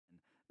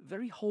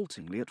Very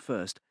haltingly at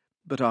first,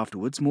 but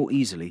afterwards more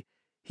easily,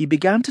 he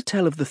began to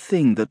tell of the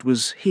thing that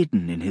was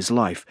hidden in his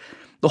life,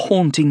 the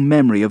haunting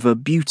memory of a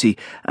beauty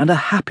and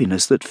a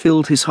happiness that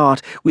filled his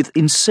heart with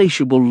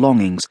insatiable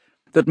longings,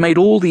 that made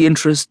all the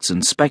interests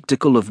and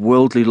spectacle of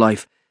worldly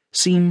life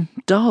seem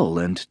dull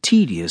and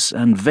tedious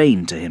and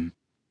vain to him.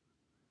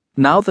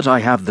 Now that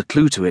I have the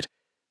clue to it,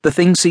 the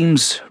thing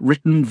seems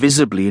written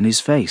visibly in his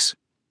face.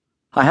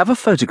 I have a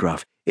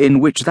photograph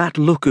in which that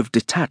look of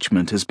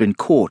detachment has been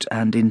caught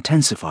and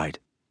intensified.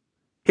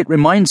 It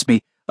reminds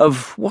me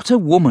of what a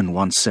woman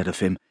once said of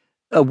him,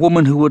 a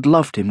woman who had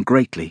loved him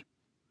greatly.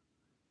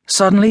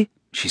 "Suddenly,"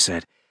 she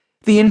said,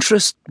 "the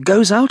interest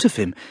goes out of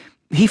him.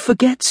 He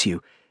forgets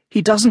you.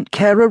 He doesn't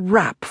care a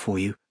rap for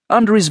you,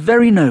 under his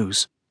very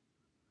nose."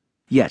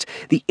 Yet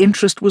the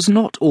interest was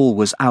not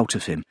always out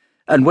of him,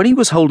 and when he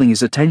was holding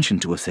his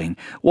attention to a thing,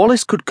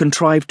 Wallace could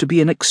contrive to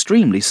be an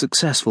extremely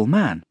successful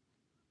man.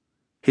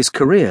 His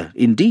career,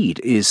 indeed,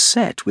 is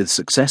set with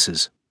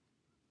successes.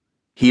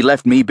 He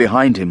left me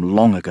behind him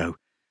long ago.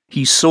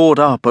 He soared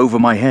up over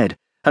my head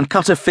and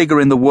cut a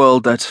figure in the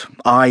world that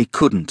I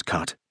couldn't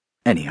cut,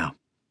 anyhow.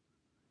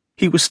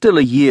 He was still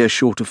a year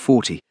short of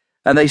 40,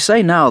 and they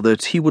say now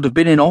that he would have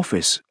been in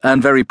office,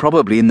 and very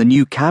probably in the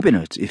new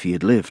cabinet if he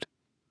had lived.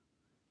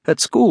 At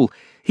school,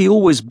 he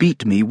always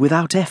beat me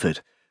without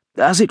effort,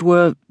 as it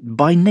were,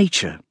 by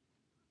nature.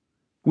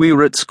 We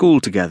were at school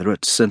together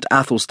at St.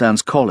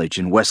 Athelstan's College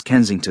in West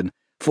Kensington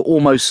for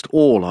almost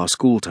all our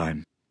school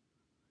time.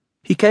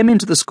 He came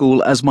into the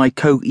school as my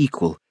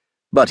co-equal,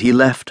 but he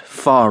left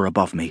far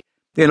above me,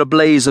 in a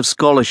blaze of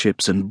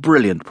scholarships and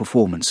brilliant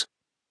performance.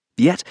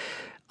 Yet,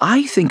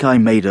 I think I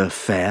made a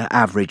fair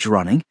average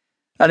running,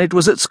 and it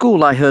was at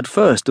school I heard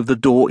first of the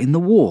door in the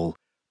wall,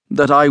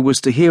 that I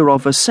was to hear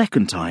of a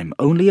second time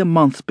only a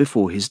month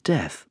before his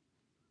death.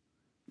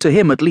 To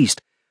him, at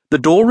least, the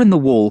door in the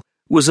wall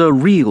was a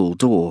real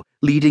door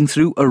leading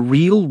through a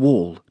real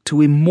wall to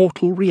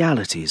immortal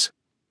realities.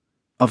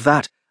 Of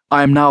that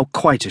I am now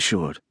quite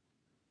assured,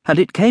 and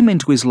it came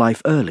into his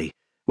life early,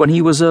 when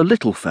he was a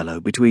little fellow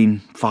between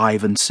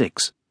 5 and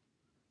 6.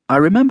 I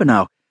remember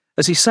now,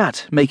 as he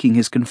sat making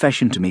his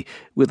confession to me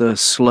with a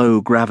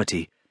slow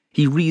gravity,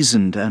 he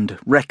reasoned and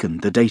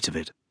reckoned the date of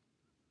it.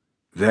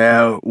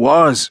 "There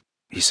was,"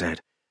 he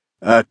said,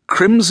 "a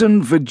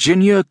crimson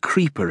Virginia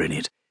creeper in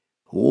it,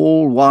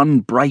 all one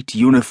bright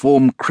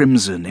uniform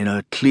crimson in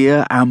a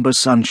clear amber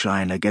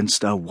sunshine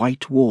against a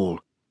white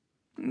wall.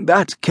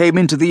 That came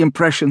into the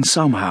impression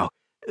somehow,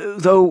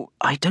 though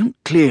I don't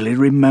clearly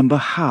remember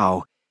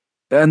how,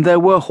 and there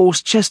were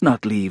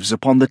horse-chestnut leaves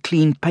upon the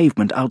clean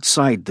pavement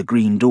outside the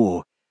green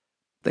door.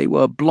 They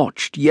were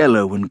blotched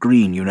yellow and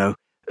green, you know,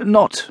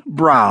 not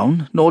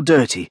brown nor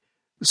dirty,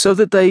 so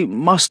that they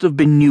must have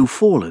been new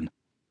fallen.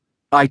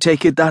 I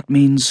take it that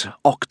means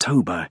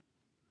October.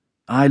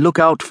 I look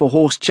out for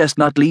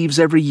horse-chestnut leaves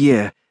every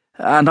year,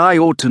 and I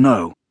ought to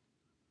know.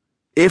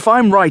 If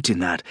I'm right in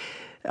that,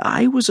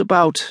 I was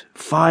about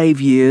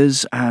 5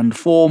 years and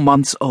 4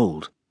 months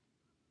old."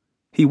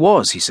 He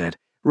was, he said,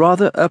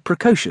 rather a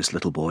precocious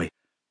little boy.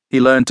 He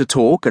learned to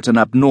talk at an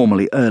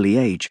abnormally early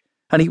age,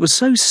 and he was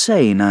so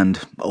sane and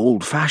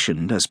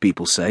old-fashioned, as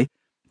people say,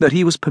 that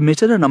he was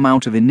permitted an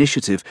amount of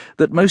initiative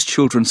that most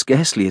children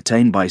scarcely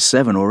attain by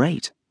 7 or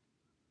 8.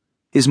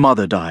 His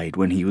mother died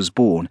when he was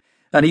born,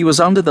 and he was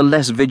under the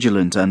less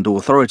vigilant and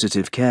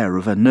authoritative care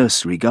of a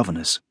nursery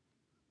governess.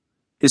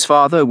 His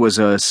father was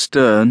a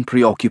stern,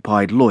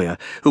 preoccupied lawyer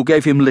who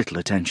gave him little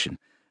attention,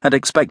 and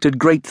expected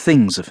great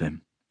things of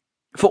him.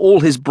 For all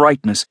his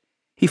brightness,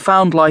 he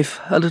found life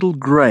a little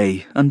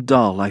grey and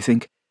dull, I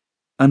think,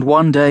 and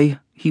one day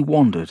he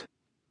wandered.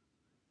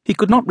 He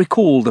could not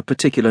recall the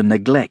particular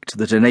neglect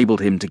that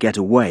enabled him to get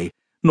away,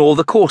 nor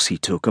the course he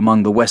took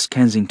among the West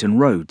Kensington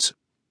roads.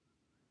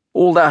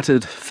 All that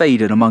had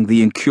faded among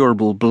the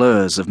incurable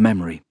blurs of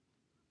memory.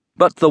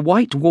 But the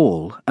white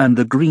wall and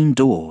the green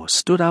door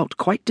stood out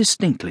quite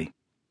distinctly.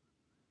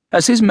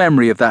 As his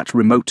memory of that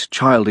remote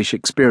childish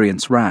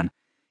experience ran,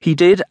 he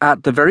did,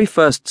 at the very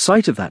first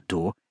sight of that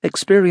door,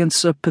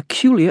 experience a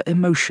peculiar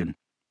emotion,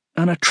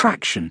 an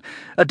attraction,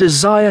 a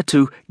desire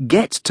to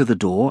get to the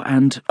door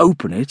and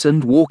open it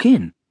and walk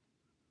in.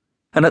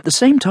 And at the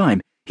same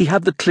time, he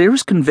had the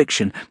clearest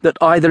conviction that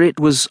either it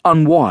was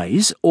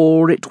unwise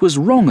or it was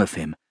wrong of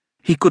him,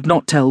 he could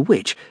not tell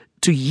which,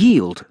 to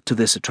yield to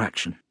this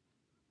attraction.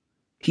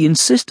 He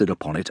insisted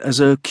upon it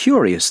as a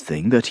curious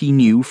thing that he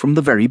knew from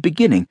the very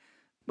beginning,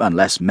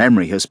 unless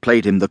memory has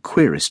played him the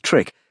queerest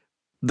trick,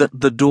 that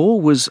the door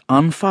was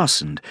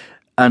unfastened,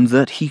 and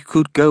that he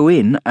could go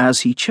in as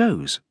he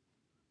chose.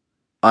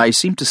 I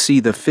seemed to see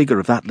the figure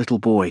of that little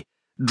boy,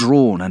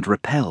 drawn and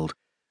repelled,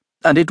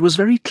 and it was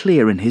very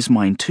clear in his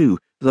mind too,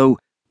 though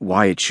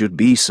why it should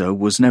be so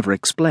was never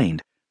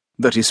explained,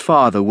 that his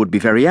father would be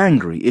very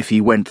angry if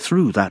he went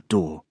through that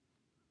door.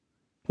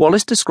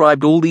 Wallace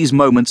described all these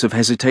moments of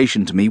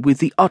hesitation to me with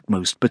the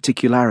utmost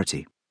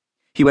particularity.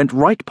 He went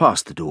right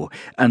past the door,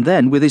 and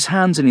then, with his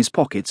hands in his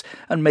pockets,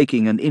 and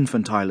making an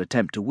infantile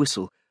attempt to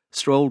whistle,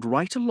 strolled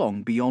right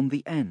along beyond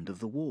the end of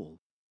the wall.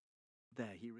 There he